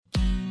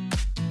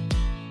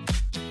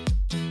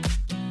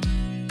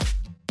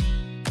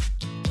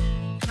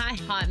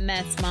hot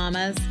mess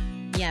mamas.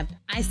 Yep,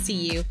 I see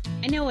you.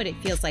 I know what it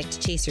feels like to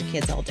chase your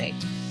kids all day.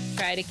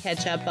 Try to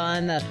catch up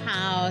on the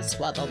house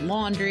while the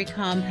laundry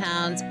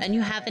compounds, and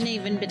you haven't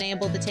even been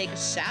able to take a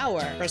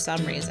shower for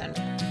some reason.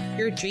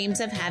 Your dreams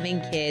of having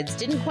kids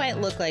didn't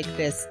quite look like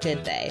this,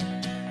 did they?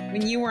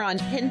 When you were on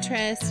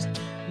Pinterest,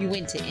 you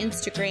went to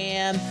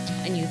Instagram,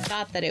 and you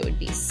thought that it would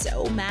be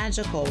so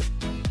magical.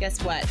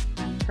 Guess what?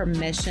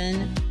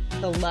 Permission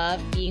to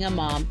love being a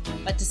mom,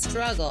 but to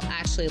struggle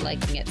actually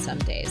liking it some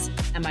days.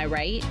 Am I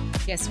right?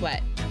 Guess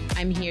what?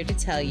 I'm here to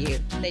tell you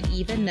that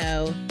even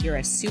though you're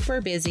a super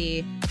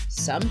busy,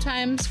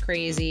 sometimes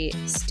crazy,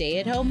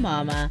 stay-at-home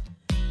mama,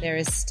 there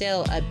is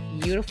still a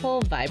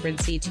beautiful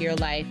vibrancy to your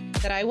life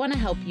that I want to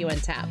help you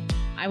untap.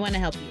 I want to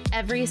help you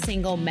every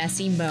single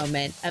messy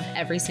moment of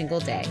every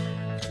single day.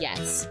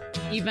 Yes,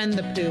 even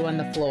the poo on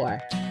the floor.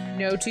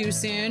 No too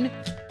soon?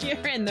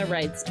 You're in the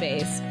right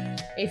space.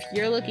 If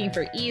you're looking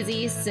for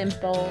easy,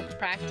 simple,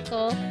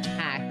 practical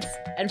hacks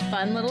and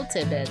fun little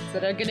tidbits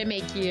that are going to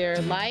make your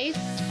life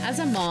as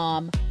a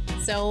mom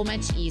so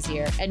much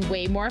easier and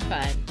way more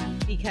fun,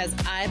 because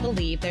I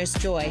believe there's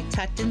joy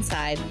tucked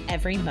inside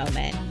every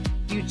moment.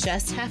 You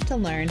just have to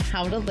learn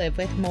how to live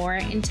with more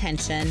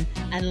intention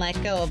and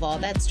let go of all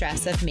that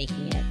stress of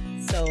making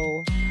it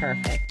so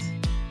perfect.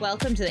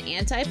 Welcome to the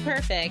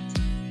anti-perfect,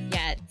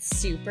 yet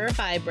super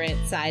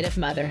vibrant side of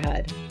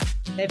motherhood,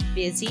 the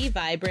Busy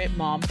Vibrant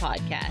Mom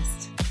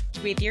Podcast,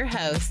 with your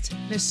host,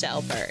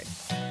 Michelle Bird.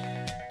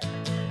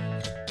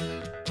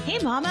 Hey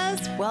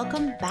mamas,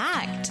 welcome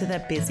back to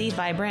the Busy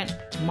Vibrant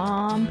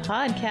Mom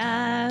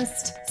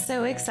Podcast.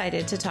 So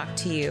excited to talk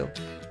to you.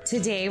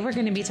 Today we're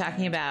going to be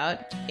talking about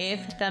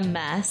if the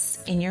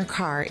mess in your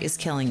car is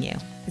killing you.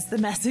 Is the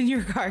mess in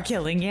your car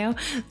killing you?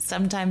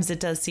 Sometimes it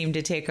does seem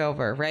to take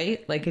over,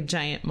 right? Like a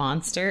giant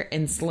monster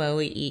and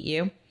slowly eat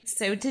you.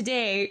 So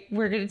today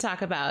we're going to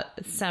talk about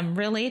some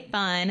really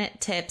fun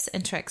tips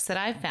and tricks that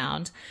I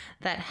found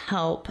that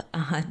help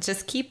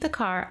just keep the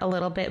car a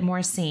little bit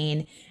more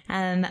sane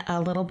and a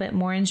little bit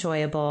more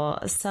enjoyable,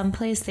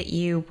 someplace that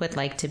you would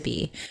like to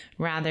be,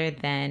 rather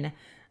than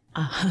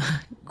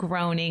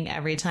groaning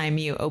every time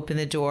you open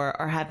the door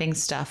or having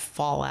stuff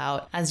fall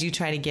out as you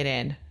try to get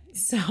in.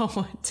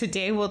 So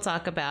today we'll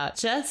talk about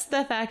just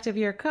the fact of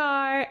your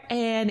car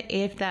and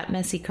if that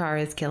messy car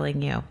is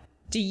killing you.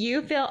 Do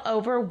you feel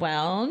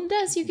overwhelmed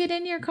as you get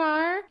in your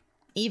car?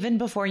 Even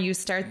before you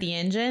start the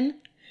engine?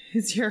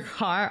 Is your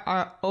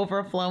car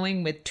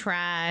overflowing with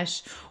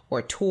trash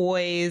or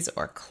toys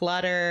or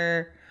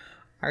clutter?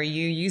 Are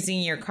you using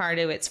your car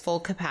to its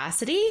full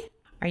capacity?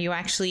 Are you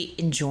actually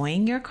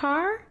enjoying your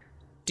car?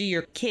 Do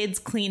your kids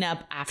clean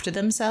up after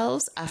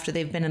themselves after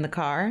they've been in the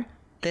car?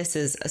 This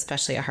is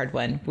especially a hard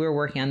one. We're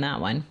working on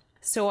that one.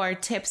 So our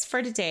tips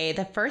for today,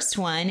 the first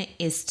one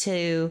is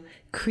to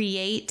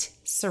create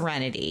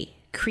serenity.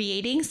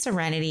 Creating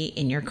serenity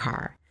in your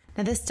car.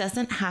 Now, this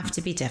doesn't have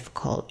to be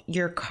difficult.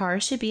 Your car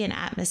should be an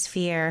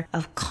atmosphere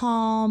of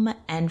calm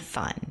and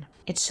fun.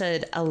 It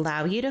should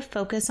allow you to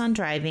focus on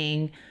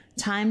driving,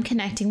 time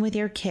connecting with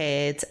your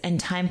kids, and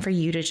time for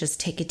you to just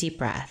take a deep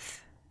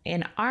breath.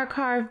 In our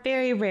car,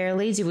 very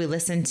rarely do we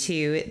listen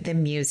to the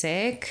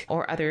music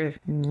or other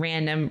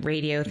random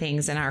radio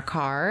things in our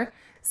car.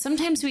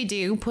 Sometimes we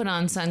do put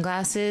on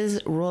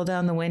sunglasses, roll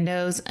down the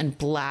windows, and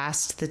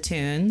blast the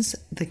tunes.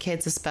 The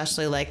kids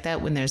especially like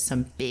that when there's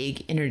some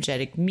big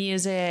energetic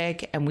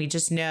music and we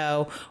just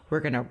know we're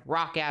going to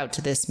rock out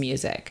to this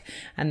music.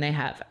 And they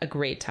have a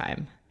great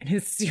time.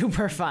 It's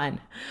super fun.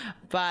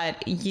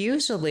 But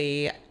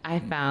usually I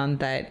found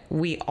that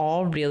we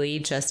all really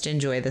just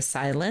enjoy the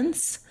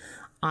silence.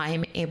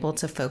 I'm able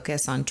to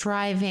focus on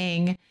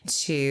driving,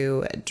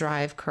 to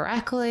drive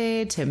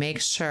correctly, to make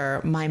sure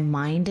my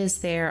mind is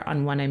there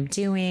on what I'm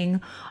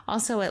doing.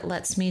 Also, it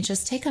lets me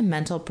just take a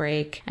mental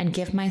break and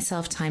give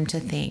myself time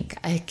to think.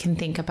 I can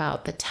think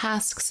about the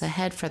tasks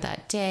ahead for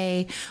that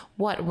day,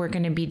 what we're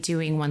going to be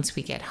doing once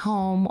we get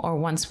home or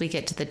once we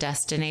get to the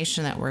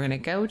destination that we're going to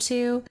go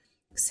to.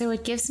 So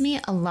it gives me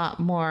a lot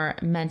more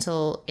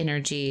mental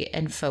energy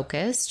and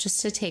focus just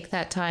to take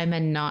that time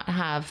and not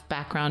have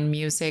background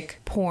music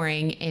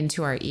pouring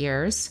into our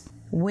ears.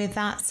 With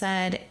that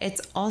said, it's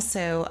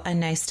also a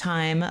nice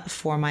time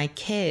for my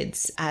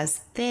kids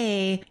as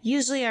they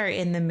usually are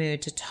in the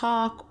mood to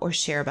talk or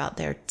share about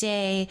their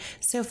day.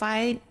 So if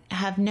I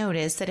have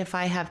noticed that if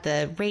I have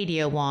the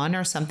radio on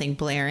or something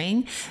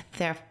blaring,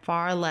 they're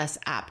far less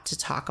apt to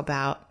talk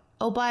about,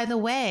 oh, by the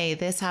way,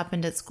 this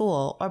happened at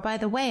school, or by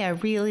the way, I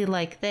really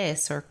like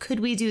this, or could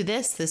we do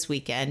this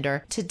weekend,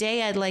 or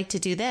today I'd like to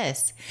do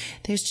this.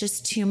 There's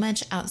just too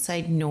much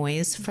outside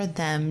noise for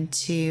them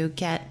to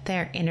get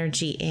their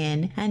energy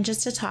in and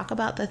just to talk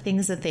about the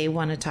things that they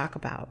want to talk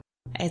about.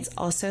 It's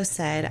also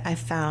said, I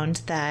found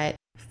that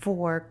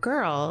for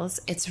girls,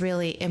 it's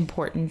really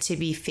important to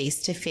be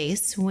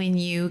face-to-face when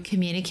you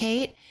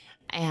communicate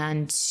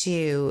and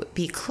to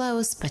be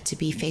close, but to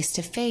be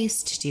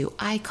face-to-face, to do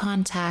eye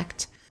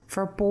contact.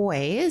 For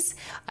boys,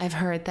 I've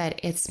heard that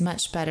it's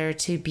much better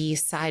to be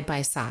side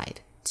by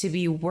side. to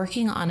be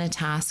working on a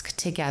task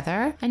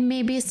together and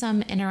maybe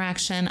some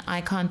interaction,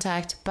 eye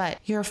contact, but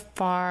you're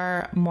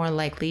far more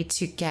likely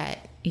to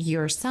get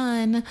your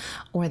son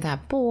or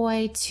that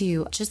boy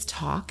to just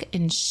talk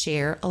and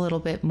share a little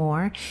bit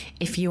more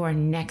if you are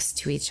next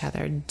to each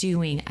other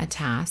doing a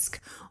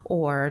task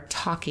or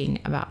talking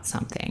about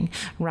something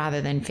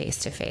rather than face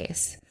to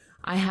face.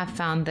 I have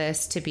found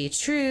this to be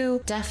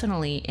true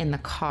definitely in the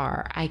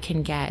car. I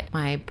can get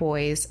my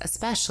boys,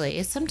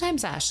 especially,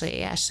 sometimes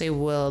Ashley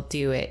will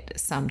do it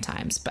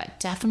sometimes, but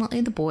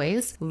definitely the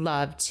boys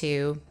love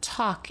to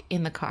talk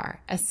in the car,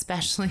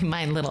 especially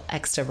my little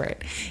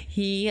extrovert.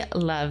 He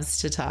loves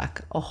to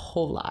talk a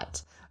whole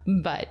lot.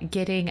 But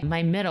getting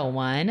my middle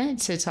one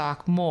to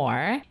talk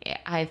more,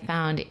 I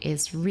found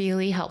is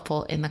really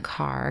helpful in the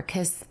car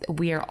because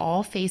we are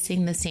all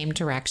facing the same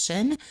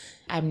direction.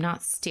 I'm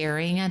not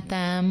staring at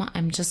them.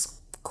 I'm just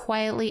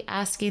quietly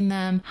asking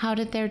them, how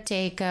did their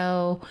day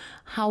go?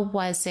 How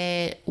was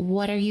it?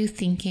 What are you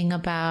thinking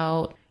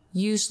about?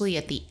 Usually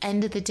at the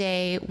end of the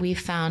day, we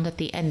found at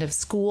the end of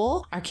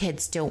school, our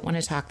kids don't want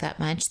to talk that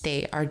much.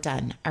 They are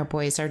done. Our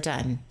boys are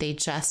done. They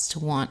just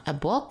want a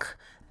book.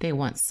 They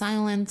want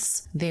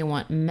silence. They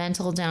want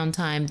mental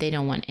downtime. They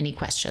don't want any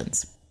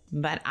questions.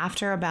 But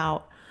after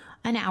about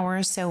an hour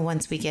or so,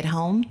 once we get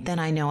home, then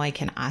I know I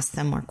can ask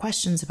them more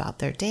questions about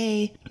their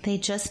day. They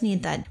just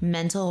need that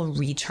mental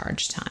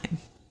recharge time.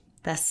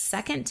 The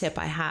second tip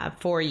I have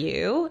for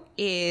you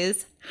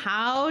is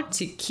how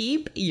to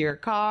keep your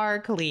car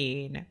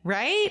clean,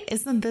 right?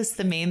 Isn't this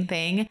the main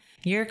thing?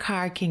 Your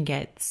car can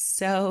get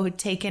so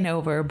taken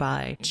over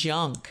by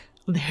junk.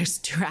 There's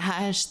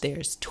trash,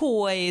 there's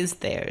toys,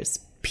 there's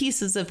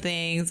pieces of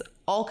things,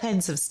 all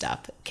kinds of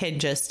stuff can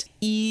just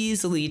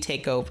easily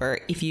take over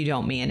if you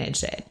don't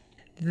manage it.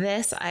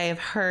 This I have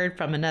heard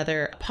from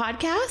another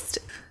podcast.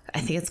 I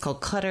think it's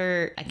called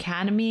Clutter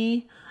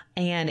Academy.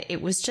 And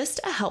it was just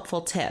a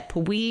helpful tip.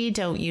 We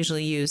don't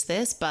usually use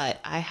this, but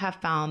I have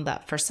found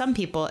that for some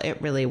people,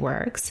 it really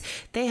works.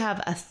 They have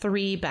a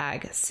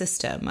 3-bag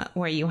system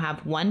where you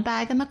have 1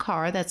 bag in the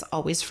car that's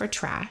always for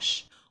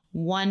trash,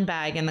 1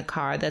 bag in the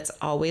car that's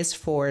always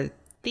for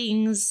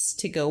things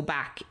to go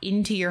back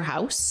into your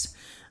house,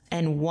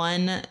 and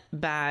 1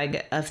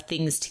 bag of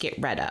things to get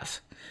rid of.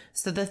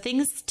 So the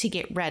things to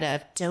get rid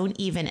of don't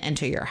even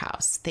enter your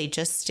house. They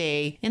just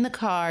stay in the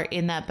car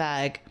in that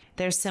bag.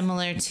 They're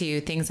similar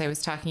to things I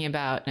was talking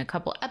about in a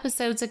couple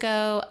episodes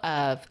ago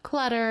of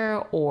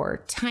clutter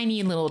or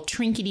tiny little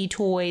trinkety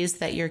toys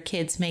that your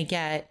kids may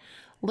get.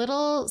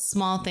 Little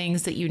small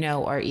things that you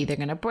know are either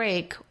going to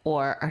break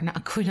or are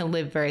not going to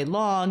live very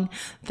long.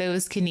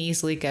 Those can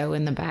easily go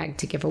in the bag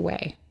to give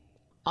away.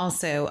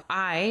 Also,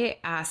 I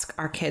ask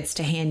our kids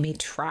to hand me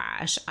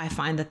trash. I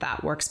find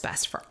that works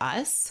best for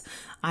us.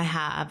 I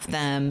have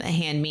them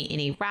hand me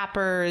any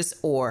wrappers,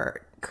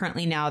 or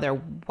currently now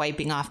they're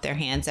wiping off their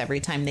hands every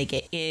time they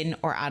get in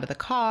or out of the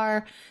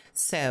car.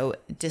 So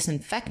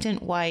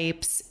disinfectant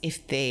wipes.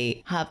 If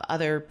they have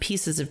other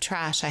pieces of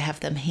trash, I have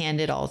them hand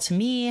it all to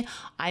me.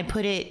 I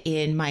put it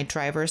in my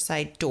driver's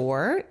side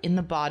door in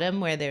the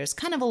bottom where there's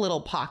kind of a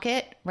little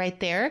pocket right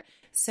there.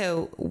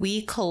 So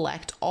we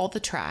collect all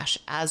the trash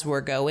as we're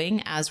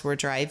going, as we're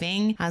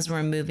driving, as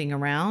we're moving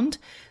around,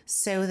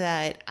 so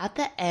that at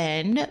the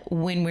end,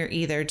 when we're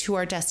either to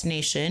our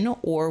destination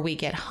or we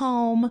get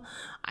home,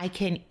 I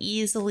can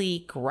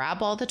easily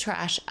grab all the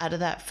trash out of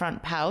that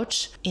front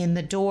pouch in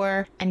the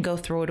door and go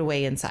throw it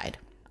away inside.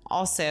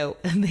 Also,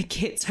 the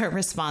kids are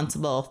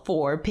responsible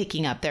for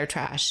picking up their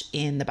trash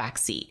in the back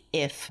seat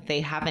if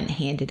they haven't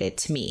handed it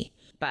to me.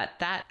 But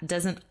that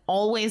doesn't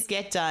always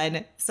get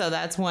done. So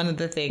that's one of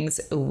the things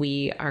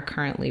we are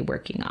currently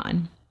working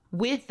on.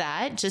 With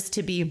that, just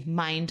to be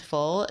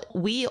mindful,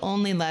 we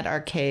only let our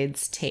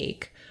kids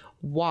take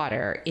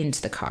water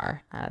into the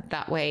car.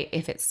 That way,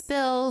 if it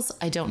spills,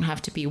 I don't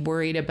have to be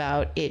worried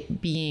about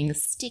it being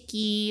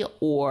sticky,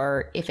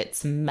 or if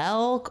it's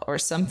milk or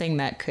something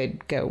that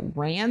could go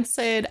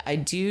rancid. I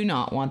do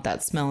not want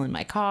that smell in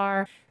my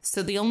car.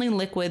 So the only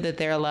liquid that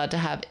they're allowed to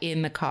have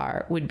in the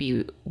car would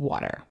be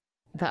water.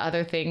 The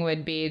other thing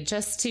would be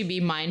just to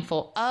be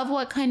mindful of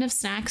what kind of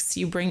snacks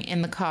you bring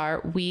in the car.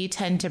 We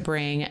tend to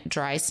bring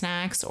dry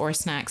snacks or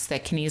snacks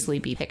that can easily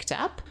be picked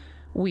up.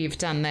 We've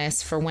done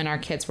this for when our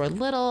kids were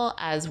little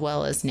as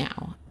well as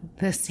now.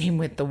 The same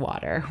with the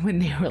water when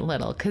they were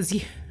little, because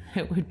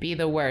it would be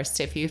the worst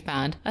if you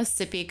found a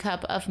sippy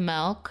cup of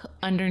milk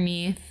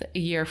underneath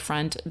your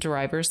front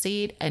driver's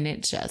seat and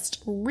it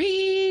just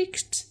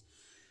reeked.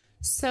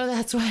 So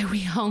that's why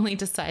we only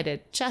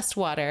decided just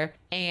water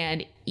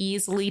and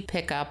easily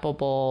pick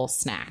upable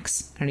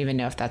snacks. I don't even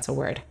know if that's a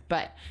word,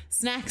 but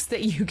snacks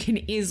that you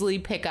can easily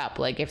pick up.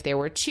 Like if there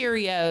were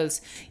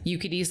Cheerios, you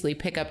could easily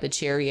pick up the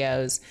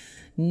Cheerios.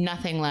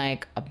 Nothing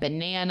like a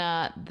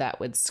banana that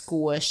would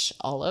squish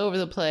all over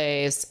the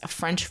place,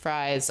 French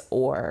fries,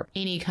 or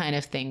any kind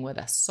of thing with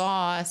a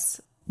sauce.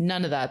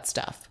 None of that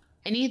stuff.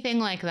 Anything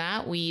like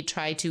that, we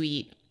try to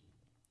eat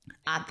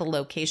at the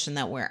location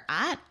that we're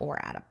at,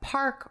 or at a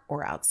park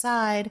or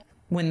outside.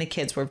 When the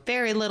kids were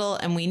very little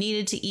and we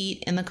needed to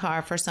eat in the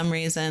car for some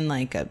reason,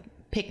 like a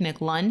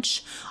picnic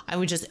lunch, I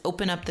would just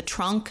open up the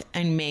trunk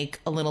and make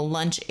a little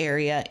lunch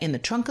area in the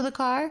trunk of the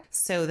car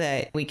so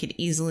that we could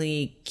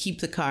easily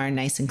keep the car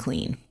nice and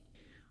clean.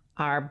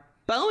 Our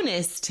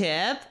bonus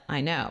tip,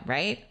 I know,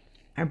 right?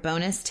 Our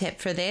bonus tip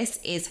for this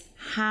is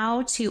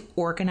how to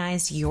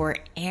organize your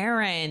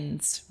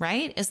errands,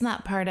 right? Isn't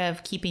that part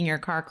of keeping your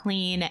car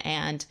clean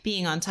and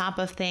being on top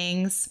of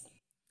things?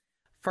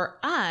 For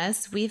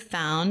us, we've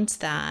found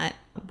that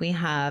we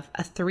have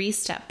a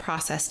 3-step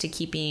process to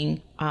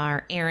keeping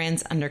our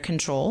errands under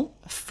control.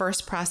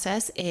 First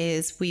process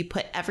is we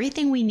put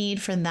everything we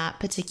need for that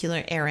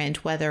particular errand,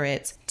 whether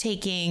it's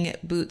taking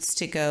boots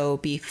to go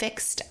be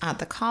fixed at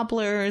the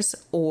cobbler's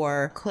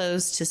or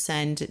clothes to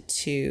send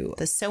to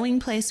the sewing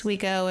place we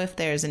go if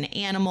there's an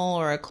animal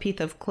or a piece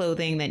of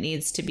clothing that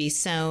needs to be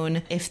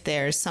sewn, if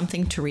there's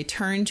something to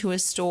return to a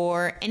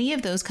store, any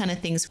of those kind of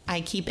things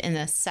I keep in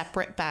a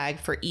separate bag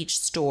for each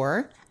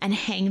store and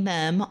hang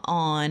them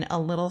on a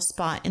little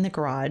spot in the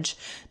garage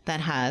that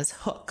has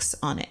hooks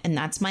on it. And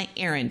that's my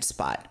errand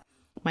spot.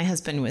 My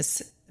husband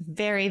was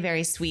very,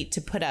 very sweet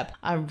to put up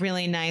a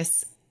really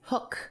nice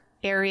hook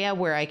area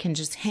where I can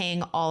just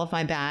hang all of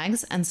my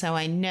bags. And so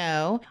I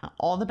know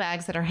all the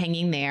bags that are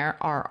hanging there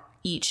are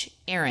each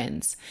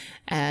errands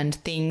and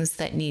things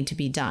that need to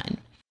be done.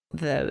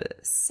 The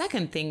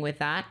second thing with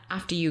that,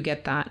 after you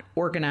get that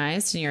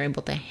organized and you're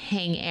able to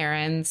hang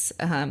errands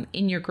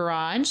in your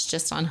garage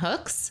just on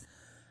hooks,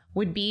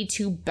 would be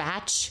to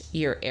batch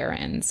your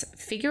errands.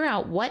 Figure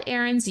out what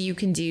errands you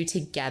can do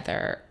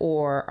together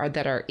or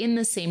that are in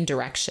the same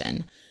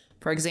direction.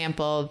 For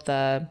example,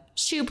 the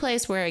shoe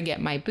place where I get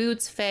my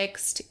boots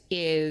fixed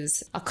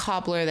is a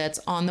cobbler that's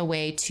on the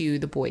way to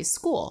the boys'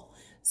 school.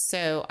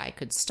 So I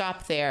could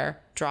stop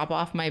there, drop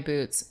off my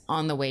boots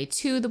on the way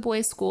to the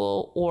boys'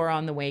 school or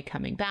on the way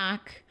coming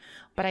back,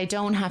 but I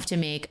don't have to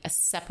make a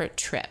separate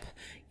trip.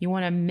 You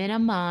want to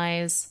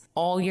minimize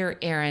all your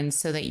errands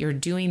so that you're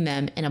doing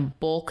them in a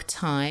bulk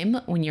time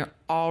when you're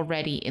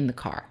already in the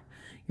car.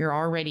 You're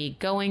already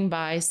going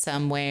by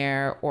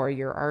somewhere or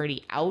you're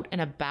already out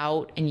and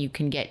about and you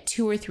can get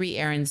 2 or 3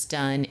 errands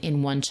done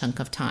in one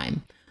chunk of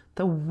time.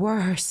 The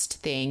worst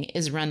thing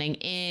is running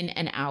in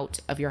and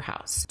out of your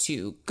house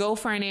to go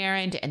for an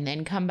errand and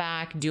then come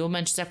back, do a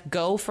bunch of stuff,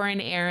 go for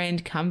an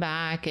errand, come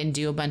back and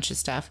do a bunch of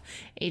stuff.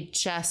 It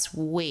just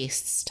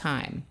wastes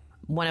time.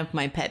 One of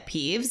my pet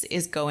peeves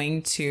is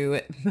going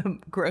to the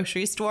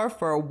grocery store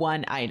for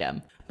one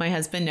item. My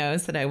husband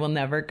knows that I will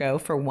never go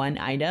for one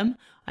item.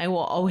 I will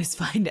always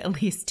find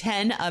at least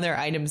 10 other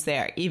items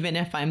there, even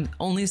if I'm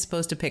only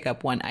supposed to pick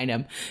up one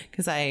item,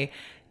 because I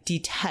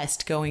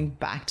detest going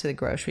back to the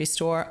grocery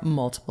store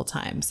multiple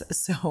times.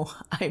 So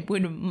I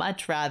would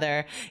much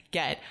rather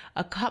get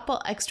a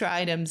couple extra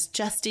items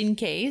just in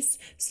case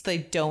so they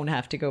don't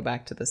have to go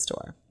back to the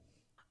store.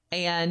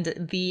 And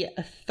the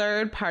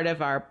third part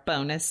of our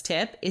bonus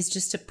tip is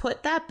just to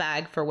put that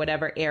bag for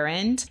whatever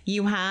errand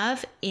you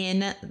have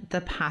in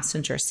the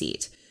passenger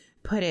seat.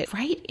 Put it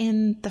right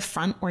in the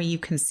front where you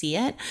can see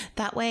it.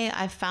 That way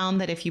I've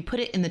found that if you put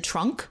it in the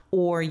trunk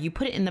or you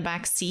put it in the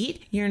back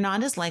seat, you're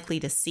not as likely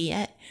to see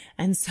it.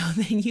 And so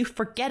then you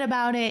forget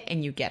about it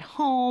and you get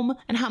home.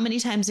 And how many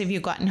times have you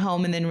gotten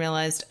home and then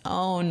realized,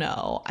 oh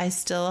no, I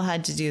still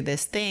had to do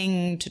this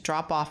thing to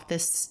drop off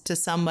this to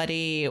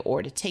somebody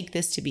or to take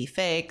this to be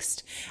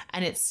fixed,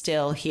 and it's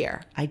still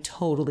here. I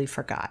totally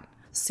forgot.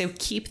 So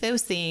keep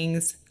those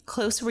things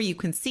close where you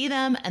can see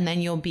them, and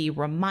then you'll be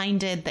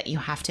reminded that you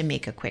have to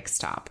make a quick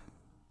stop.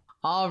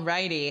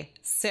 Alrighty,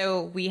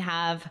 so we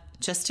have,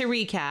 just to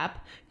recap,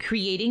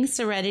 creating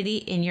serenity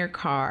in your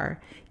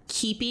car,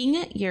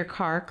 keeping your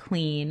car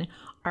clean,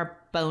 our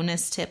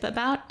bonus tip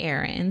about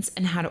errands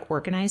and how to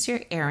organize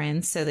your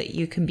errands so that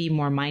you can be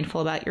more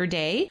mindful about your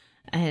day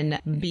and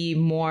be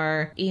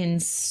more in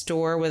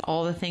store with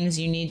all the things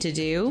you need to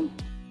do.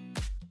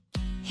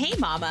 Hey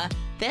mama,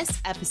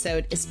 this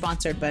episode is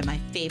sponsored by my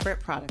favorite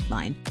product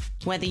line.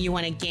 Whether you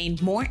want to gain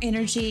more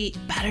energy,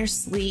 better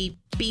sleep,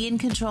 be in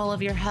control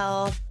of your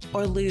health,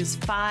 or lose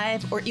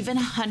 5 or even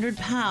 100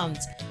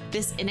 pounds,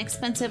 this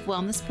inexpensive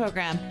wellness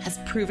program has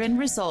proven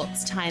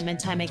results time and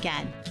time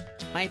again.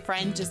 My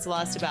friend just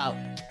lost about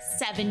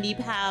 70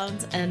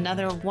 pounds, and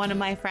another one of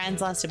my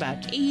friends lost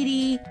about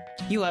 80.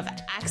 You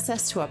have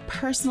access to a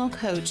personal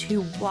coach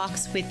who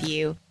walks with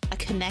you, a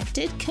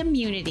connected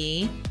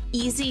community,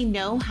 easy,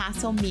 no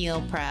hassle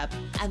meal prep,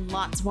 and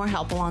lots more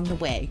help along the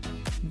way.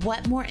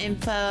 What more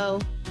info?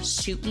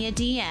 Shoot me a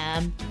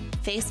DM,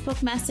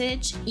 Facebook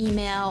message,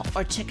 email,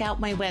 or check out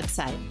my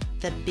website,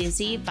 The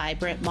Busy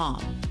Vibrant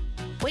Mom.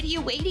 What are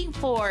you waiting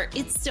for?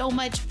 It's so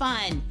much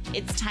fun.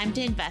 It's time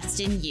to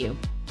invest in you.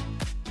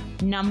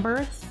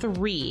 Number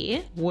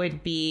 3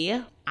 would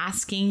be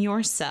asking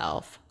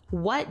yourself,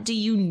 what do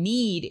you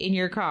need in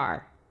your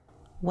car?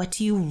 What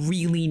do you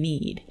really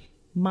need?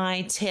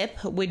 My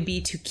tip would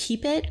be to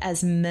keep it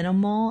as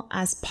minimal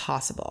as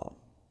possible.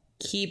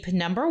 Keep,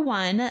 number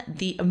 1,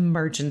 the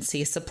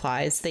emergency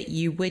supplies that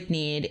you would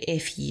need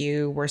if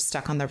you were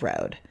stuck on the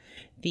road.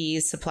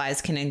 These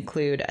supplies can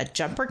include a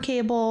jumper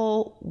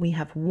cable. We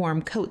have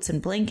warm coats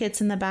and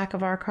blankets in the back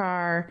of our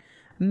car.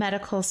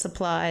 medical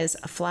supplies,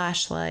 a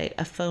flashlight,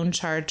 a phone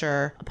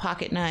charger, a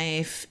pocket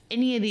knife,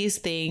 any of these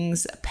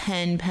things, a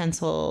pen,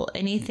 pencil,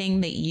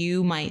 anything that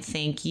you might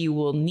think you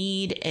will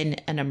need in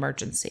an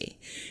emergency.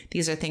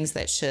 These are things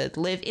that should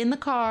live in the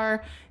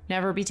car,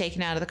 never be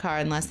taken out of the car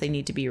unless they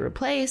need to be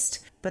replaced,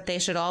 but they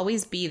should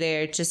always be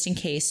there just in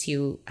case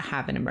you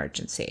have an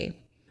emergency.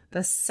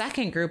 The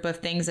second group of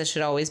things that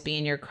should always be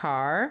in your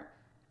car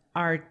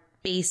are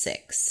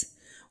basics.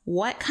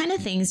 What kind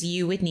of things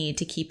you would need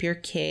to keep your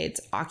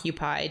kids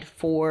occupied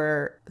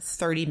for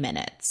 30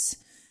 minutes?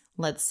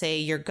 Let's say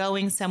you're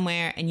going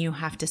somewhere and you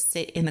have to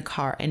sit in the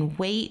car and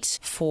wait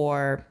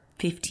for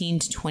 15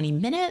 to 20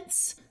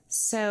 minutes.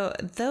 So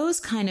those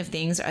kind of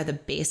things are the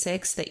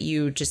basics that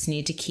you just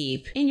need to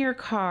keep in your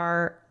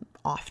car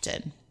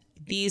often.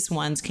 These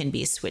ones can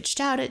be switched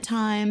out at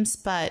times,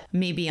 but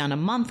maybe on a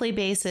monthly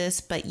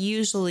basis, but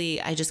usually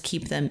I just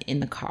keep them in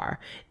the car.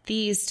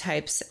 These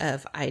types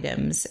of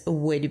items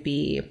would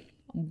be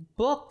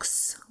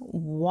books,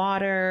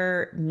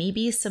 water,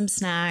 maybe some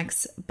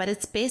snacks, but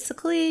it's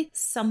basically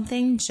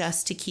something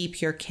just to keep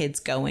your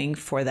kids going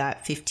for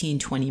that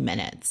 15-20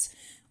 minutes.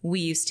 We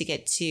used to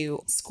get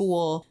to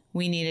school.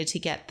 We needed to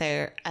get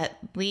there at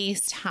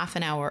least half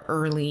an hour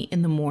early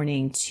in the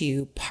morning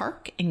to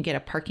park and get a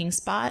parking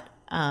spot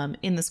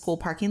in the school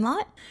parking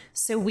lot.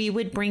 So we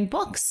would bring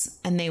books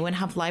and they would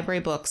have library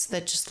books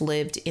that just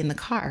lived in the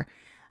car.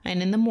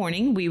 And in the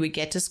morning, we would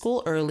get to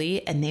school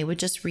early and they would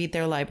just read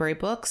their library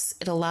books.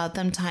 It allowed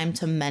them time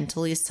to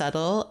mentally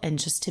settle and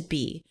just to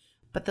be.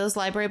 But those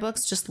library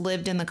books just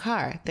lived in the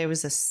car. There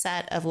was a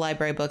set of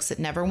library books that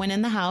never went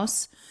in the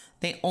house.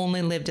 They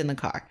only lived in the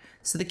car.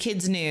 So the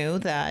kids knew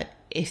that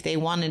if they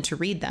wanted to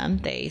read them,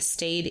 they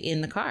stayed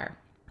in the car.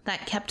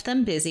 That kept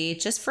them busy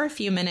just for a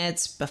few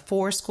minutes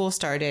before school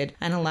started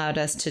and allowed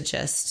us to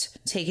just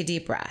take a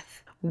deep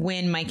breath.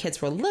 When my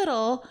kids were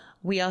little,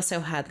 we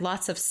also had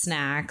lots of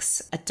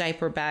snacks, a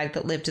diaper bag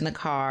that lived in the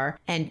car,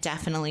 and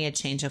definitely a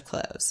change of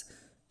clothes.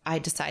 I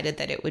decided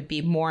that it would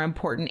be more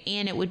important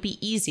and it would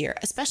be easier,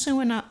 especially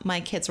when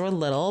my kids were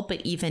little,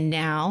 but even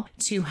now,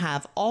 to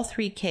have all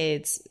three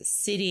kids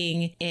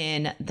sitting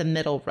in the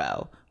middle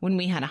row. When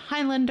we had a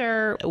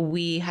Highlander,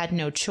 we had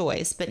no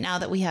choice. But now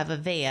that we have a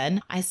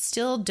van, I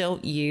still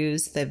don't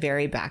use the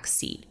very back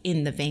seat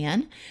in the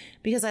van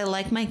because I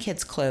like my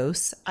kids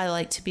close. I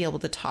like to be able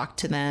to talk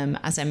to them.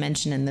 As I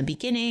mentioned in the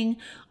beginning,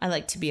 I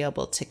like to be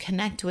able to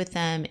connect with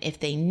them. If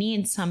they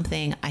need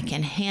something, I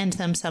can hand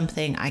them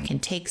something. I can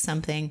take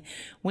something.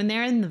 When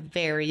they're in the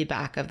very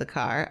back of the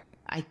car,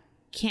 I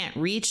can't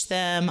reach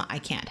them. I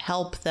can't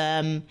help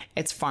them.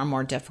 It's far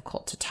more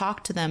difficult to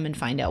talk to them and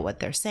find out what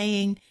they're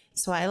saying.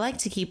 So I like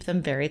to keep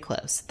them very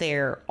close.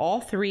 They're all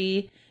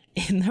three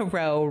in the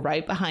row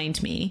right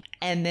behind me.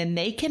 And then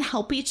they can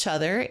help each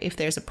other if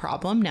there's a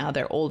problem. Now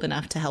they're old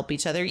enough to help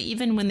each other.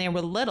 Even when they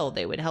were little,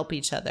 they would help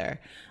each other.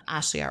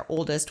 Ashley, our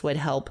oldest, would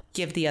help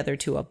give the other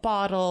two a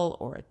bottle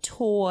or a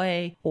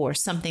toy or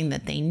something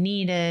that they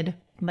needed.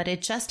 But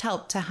it just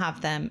helped to have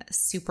them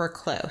super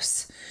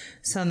close.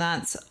 So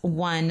that's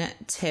one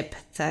tip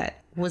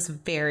that was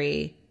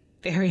very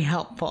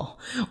helpful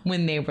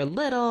when they were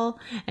little.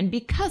 And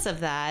because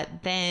of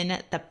that,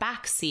 then the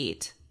back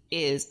seat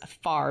is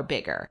far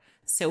bigger.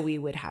 So we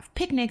would have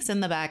picnics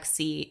in the back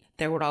seat.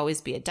 There would always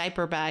be a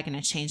diaper bag and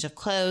a change of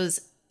clothes.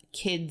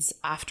 Kids,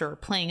 after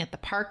playing at the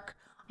park,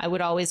 I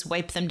would always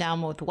wipe them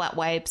down with wet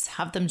wipes,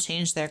 have them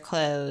change their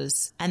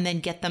clothes, and then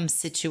get them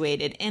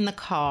situated in the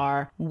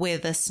car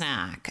with a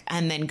snack,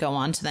 and then go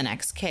on to the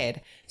next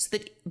kid. So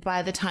that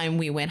by the time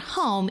we went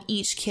home,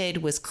 each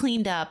kid was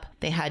cleaned up.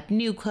 They had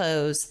new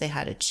clothes. They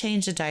had to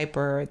change a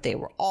diaper. They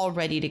were all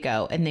ready to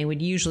go, and they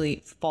would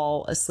usually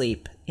fall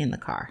asleep in the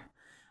car.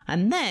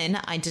 And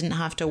then I didn't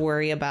have to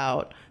worry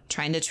about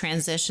trying to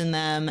transition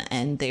them,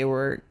 and they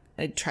were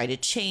try to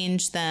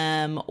change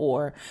them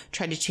or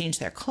try to change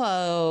their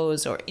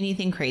clothes or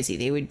anything crazy.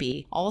 They would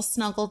be all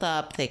snuggled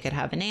up. They could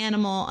have an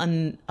animal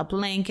on a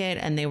blanket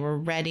and they were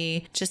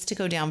ready just to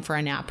go down for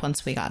a nap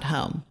once we got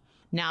home.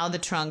 Now the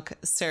trunk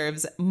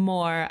serves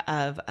more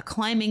of a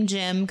climbing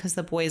gym because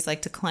the boys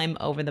like to climb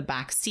over the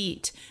back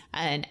seat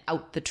and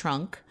out the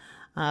trunk.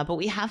 But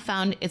we have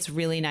found it's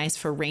really nice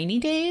for rainy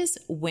days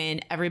when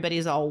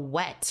everybody's all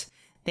wet.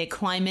 They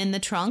climb in the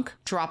trunk,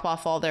 drop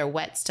off all their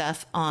wet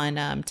stuff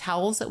on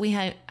towels that we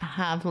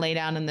have laid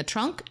out in the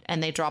trunk,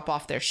 and they drop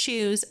off their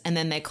shoes, and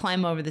then they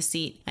climb over the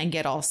seat and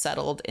get all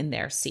settled in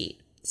their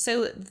seat.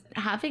 So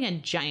having a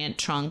giant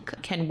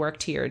trunk can work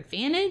to your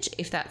advantage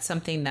if that's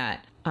something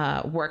that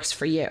works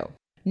for you.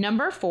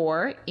 Number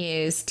 4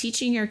 is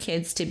teaching your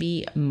kids to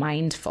be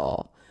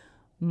mindful.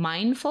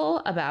 Mindful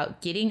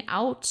about getting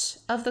out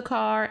of the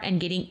car and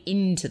getting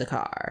into the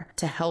car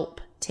to help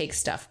take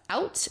stuff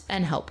out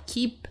and help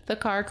keep the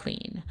car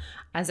clean.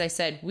 As I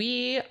said,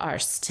 we are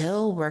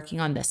still working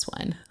on this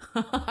one.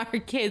 Our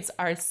kids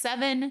are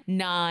 7,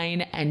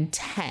 9, and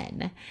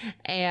 10,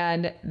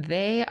 and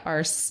they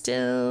are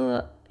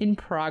still in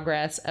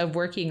progress of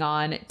working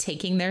on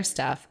taking their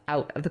stuff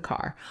out of the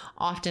car.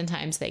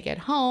 Oftentimes they get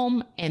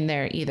home and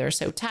they're either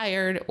so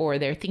tired or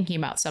they're thinking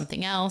about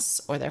something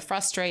else or they're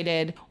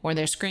frustrated or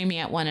they're screaming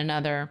at one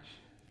another.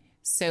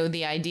 So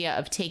the idea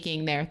of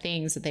taking their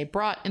things that they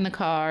brought in the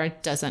car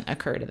doesn't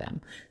occur to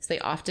them. So they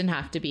often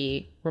have to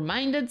be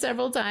reminded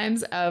several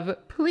times of,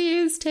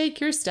 please take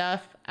your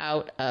stuff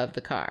out of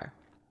the car.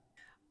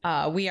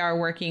 We are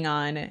working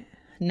on,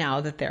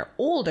 now that they're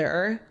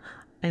older,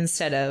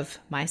 instead of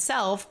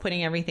myself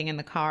putting everything in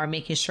the car,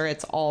 making sure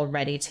it's all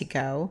ready to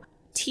go,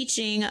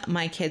 teaching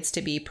my kids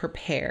to be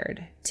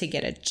prepared, to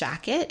get a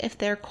jacket if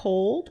they're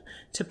cold,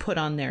 to put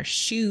on their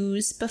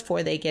shoes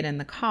before they get in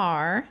the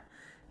car,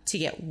 to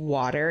get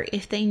water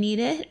if they need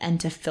it, and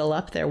to fill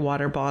up their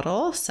water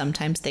bottle.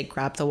 Sometimes they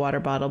grab the water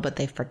bottle, but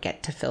they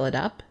forget to fill it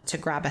up, to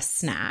grab a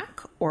snack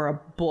or a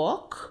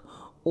book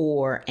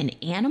or an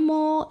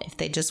animal if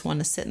they just want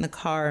to sit in the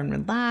car and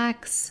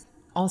relax.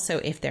 Also,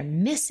 if they're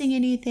missing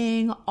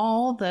anything,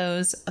 all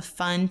those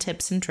fun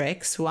tips and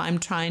tricks. Well, I'm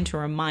trying to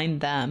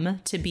remind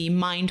them to be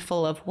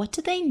mindful of what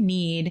do they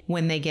need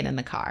when they get in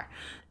the car.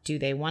 Do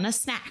they want a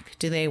snack?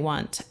 Do they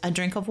want a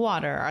drink of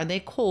water? Are they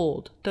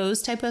cold?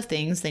 Those type of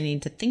things they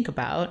need to think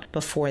about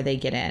before they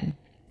get in.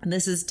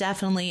 This is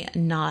definitely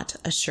not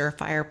a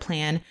surefire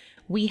plan.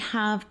 We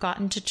have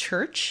gotten to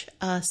church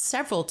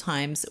several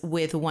times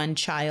with one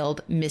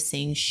child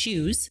missing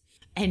shoes.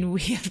 And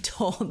we have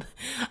told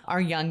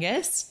our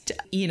youngest,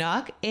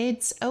 Enoch,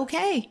 it's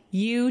okay.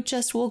 You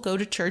just will go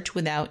to church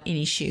without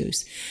any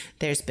shoes.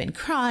 There's been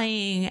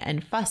crying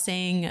and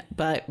fussing,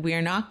 but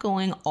we're not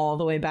going all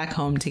the way back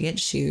home to get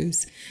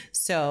shoes.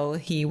 So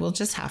he will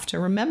just have to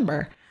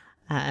remember.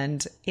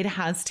 And it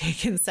has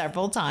taken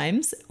several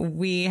times.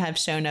 We have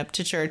shown up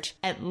to church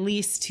at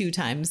least 2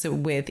 times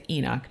with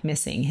Enoch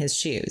missing his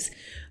shoes.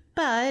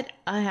 But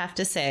I have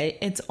to say,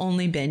 it's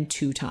only been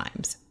 2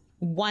 times.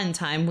 One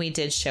time we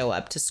did show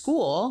up to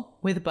school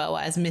with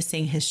Boaz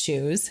missing his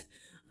shoes.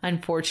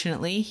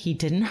 Unfortunately, he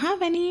didn't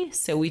have any,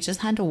 so we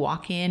just had to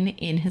walk in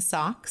his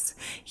socks.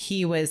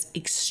 He was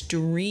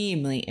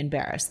extremely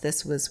embarrassed.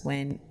 This was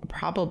when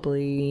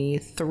probably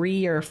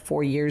 3 or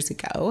 4 years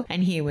ago,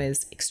 and he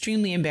was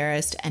extremely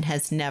embarrassed and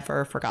has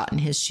never forgotten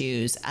his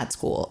shoes at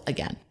school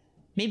again.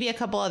 Maybe a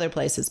couple other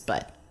places,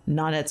 but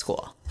not at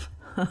school.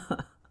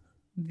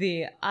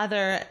 The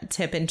other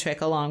tip and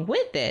trick along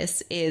with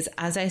this is,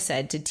 as I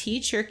said, to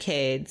teach your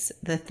kids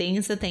the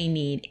things that they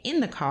need in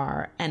the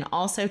car and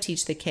also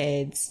teach the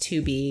kids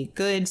to be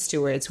good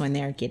stewards when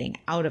they're getting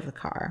out of the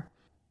car.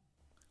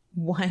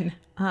 One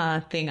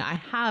thing I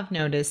have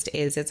noticed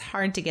is it's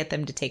hard to get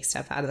them to take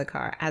stuff out of the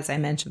car, as I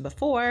mentioned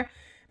before,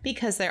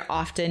 because they're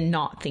often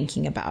not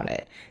thinking about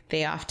it.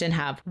 They often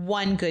have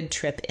one good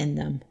trip in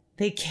them.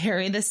 They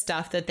carry the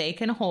stuff that they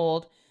can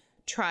hold,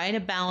 try to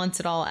balance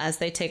it all as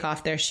they take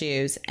off their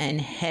shoes, and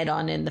head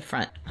on in the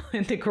front,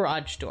 in the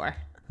garage door.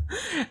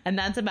 And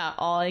that's about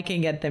all I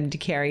can get them to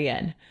carry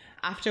in.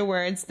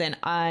 Afterwards, then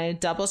I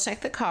double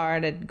check the car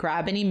to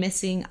grab any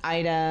missing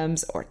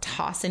items or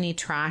toss any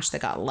trash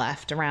that got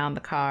left around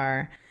the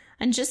car,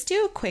 and just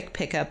do a quick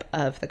pickup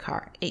of the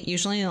car. It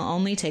usually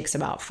only takes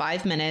about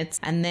 5 minutes,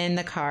 and then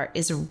the car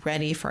is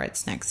ready for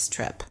its next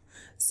trip.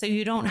 So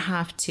you don't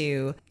have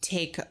to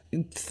take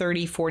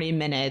 30, 40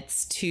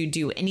 minutes to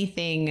do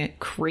anything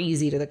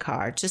crazy to the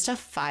car. Just a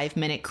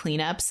 5-minute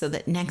cleanup so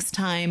that next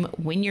time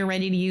when you're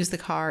ready to use the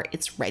car,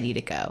 it's ready to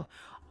go.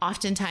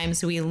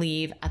 Oftentimes we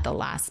leave at the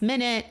last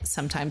minute.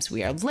 Sometimes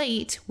we are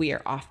late. We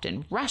are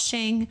often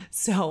rushing.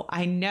 So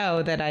I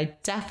know that I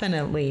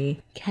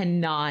definitely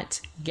cannot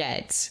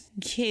get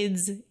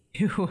kids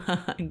who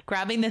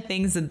grabbing the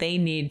things that they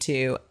need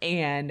to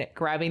and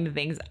grabbing the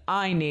things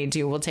I need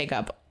to will take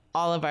up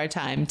all of our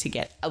time to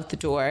get out the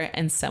door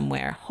and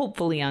somewhere,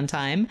 hopefully on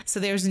time. So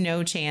there's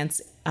no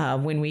chance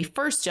when we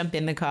first jump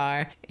in the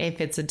car,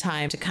 if it's a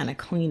time to kind of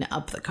clean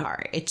up the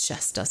car, it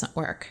just doesn't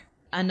work.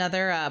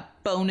 Another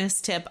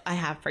bonus tip I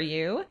have for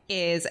you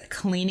is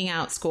cleaning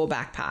out school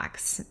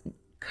backpacks.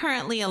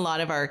 Currently, a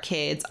lot of our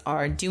kids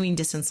are doing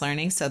distance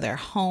learning, so they're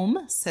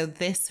home. So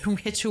this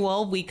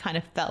ritual we kind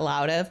of fell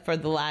out of for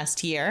the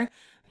last year.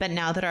 But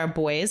now that our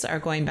boys are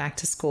going back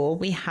to school,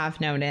 we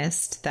have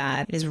noticed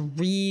that it is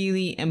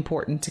really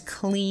important to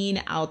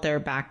clean out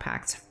their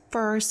backpacks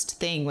first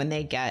thing when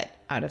they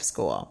get out of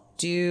school.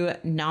 Do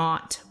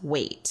not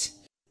wait.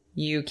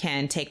 You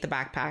can take the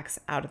backpacks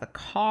out of the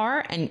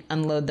car and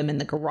unload them in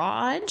the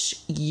garage.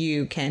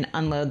 You can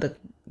unload the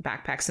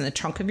backpacks in the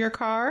trunk of your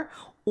car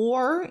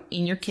or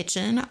in your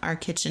kitchen. Our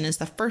kitchen is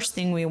the first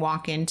thing we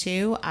walk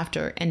into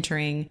after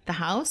entering the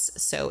house.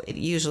 So it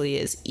usually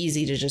is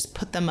easy to just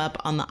put them up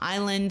on the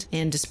island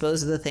and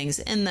dispose of the things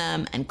in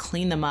them and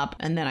clean them up.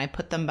 And then I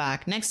put them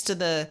back next to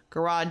the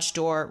garage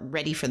door,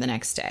 ready for the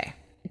next day.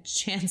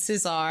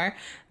 Chances are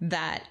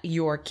that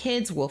your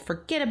kids will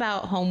forget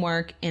about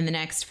homework in the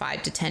next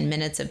 5 to 10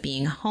 minutes of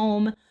being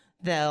home.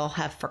 They'll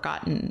have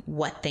forgotten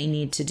what they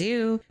need to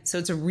do. So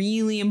it's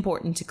really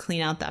important to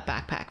clean out that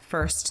backpack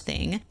first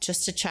thing,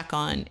 just to check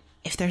on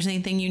if there's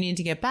anything you need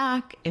to get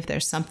back, if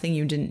there's something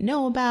you didn't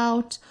know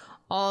about,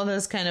 all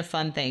those kind of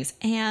fun things.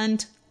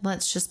 And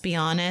let's just be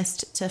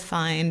honest, to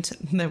find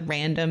the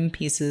random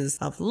pieces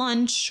of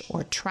lunch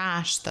or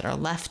trash that are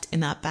left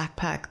in that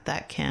backpack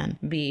that can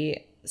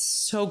be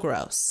so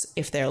gross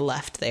if they're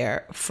left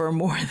there for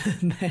more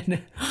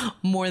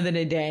than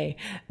a day.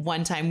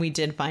 One time we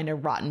did find a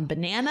rotten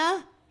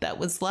banana that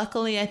was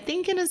luckily, I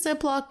think, in a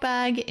Ziploc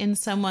bag in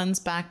someone's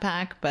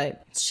backpack,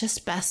 but it's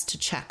just best to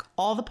check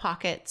all the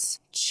pockets,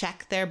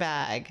 check their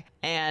bag,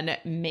 and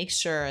make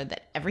sure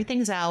that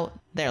everything's out,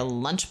 their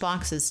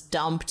lunchbox is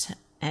dumped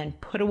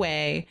and put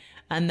away,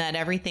 and that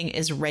everything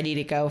is ready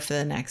to go for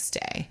the next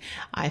day.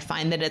 I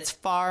find that it's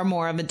far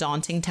more of a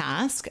daunting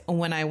task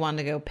when I want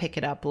to go pick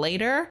it up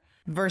later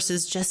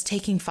versus just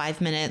taking 5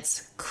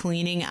 minutes,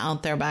 cleaning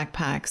out their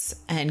backpacks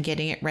and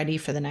getting it ready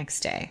for the next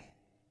day.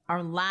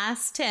 Our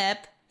last tip,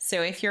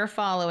 so if you're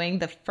following,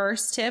 the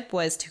first tip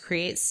was to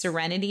create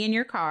serenity in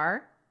your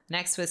car.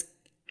 Next was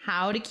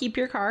how to keep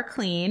your car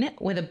clean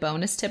with a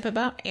bonus tip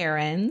about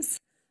errands.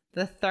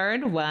 The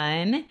third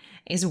one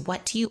is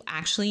what do you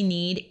actually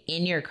need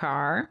in your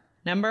car?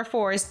 Number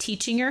 4 is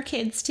teaching your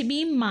kids to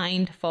be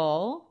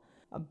mindful.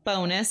 A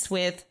bonus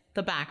with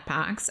the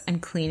backpacks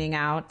and cleaning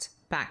out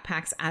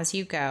backpacks as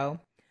you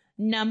go.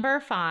 Number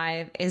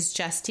 5 is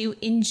just to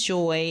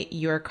enjoy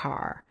your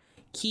car.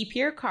 Keep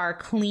your car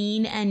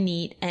clean and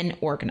neat and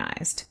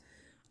organized.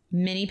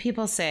 Many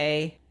people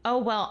say, oh,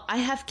 well, I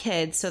have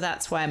kids, so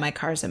that's why my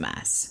car's a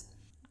mess.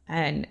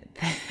 And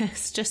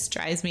this just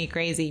drives me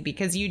crazy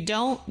because you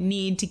don't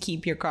need to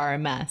keep your car a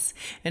mess.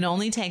 It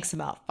only takes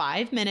about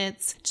 5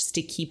 minutes just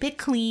to keep it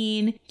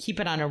clean,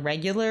 keep it on a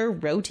regular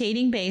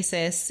rotating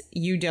basis.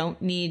 You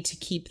don't need to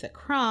keep the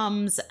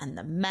crumbs and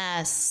the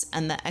mess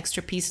and the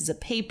extra pieces of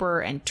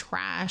paper and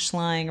trash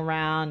lying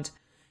around.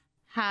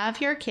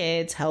 Have your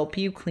kids help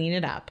you clean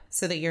it up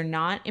so that you're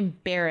not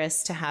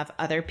embarrassed to have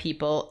other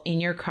people in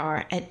your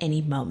car at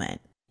any moment.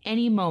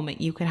 Any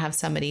moment you could have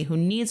somebody who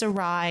needs a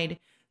ride,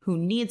 who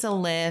needs a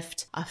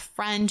lift, a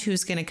friend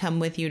who's going to come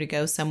with you to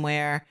go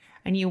somewhere,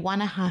 and you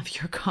want to have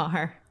your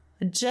car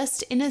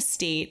just in a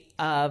state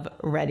of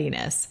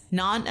readiness.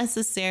 Not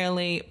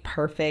necessarily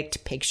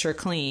perfect, picture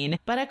clean,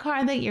 but a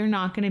car that you're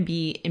not going to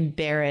be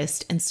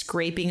embarrassed and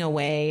scraping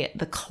away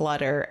the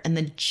clutter and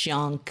the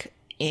junk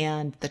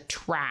and the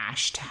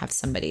trash to have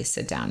somebody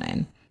sit down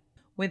in.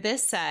 With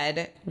this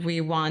said,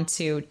 we want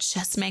to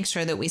just make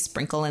sure that we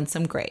sprinkle in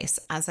some grace.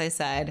 As I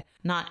said,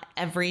 not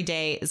every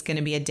day is going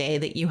to be a day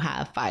that you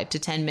have 5 to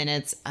 10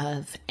 minutes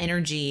of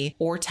energy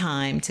or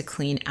time to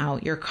clean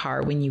out your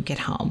car when you get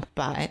home.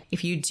 But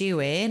if you do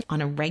it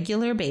on a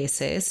regular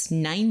basis,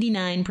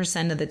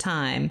 99% of the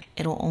time,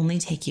 it'll only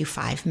take you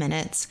 5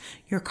 minutes.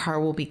 Your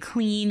car will be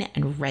clean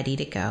and ready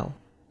to go.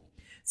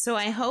 So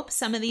I hope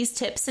some of these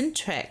tips and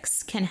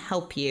tricks can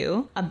help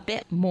you a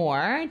bit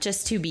more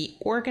just to be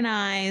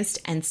organized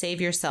and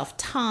save yourself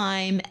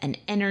time and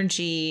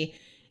energy,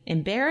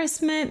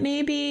 embarrassment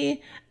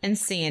maybe, and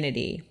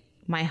sanity.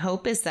 My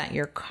hope is that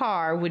your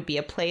car would be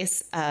a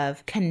place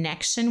of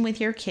connection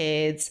with your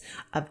kids,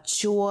 of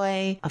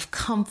joy, of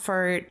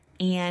comfort,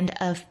 and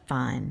of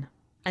fun.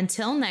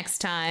 Until next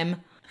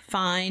time,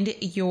 find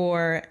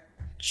your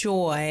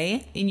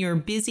joy in your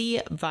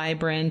busy,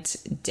 vibrant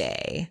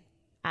day.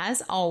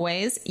 As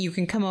always, you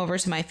can come over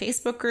to my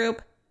Facebook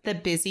group, The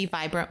Busy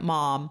Vibrant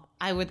Mom.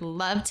 I would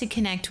love to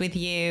connect with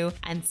you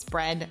and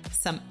spread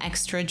some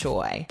extra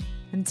joy.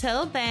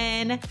 Until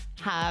then,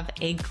 have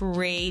a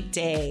great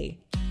day.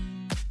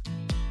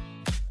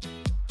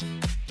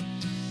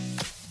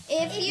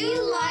 If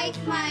you like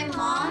my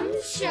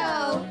mom's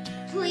show,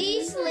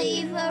 please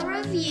leave a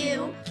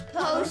review,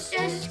 post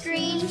a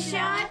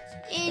screenshot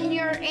in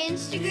your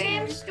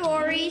Instagram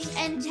stories,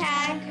 and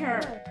tag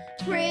her.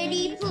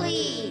 Pretty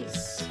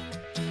please.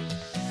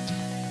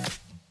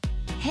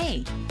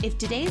 Hey, if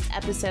today's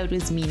episode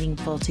was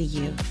meaningful to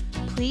you,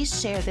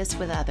 please share this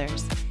with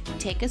others.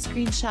 Take a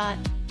screenshot,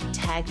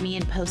 tag me,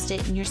 and post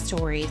it in your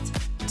stories.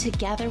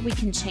 Together we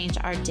can change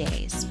our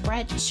day,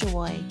 spread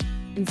joy,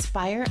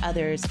 inspire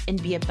others,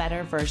 and be a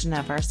better version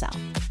of ourselves.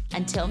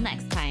 Until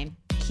next time,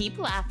 keep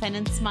laughing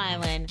and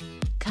smiling.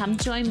 Come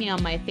join me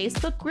on my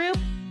Facebook group,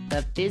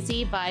 The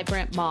Busy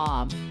Vibrant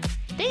Mom.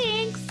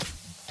 Thanks!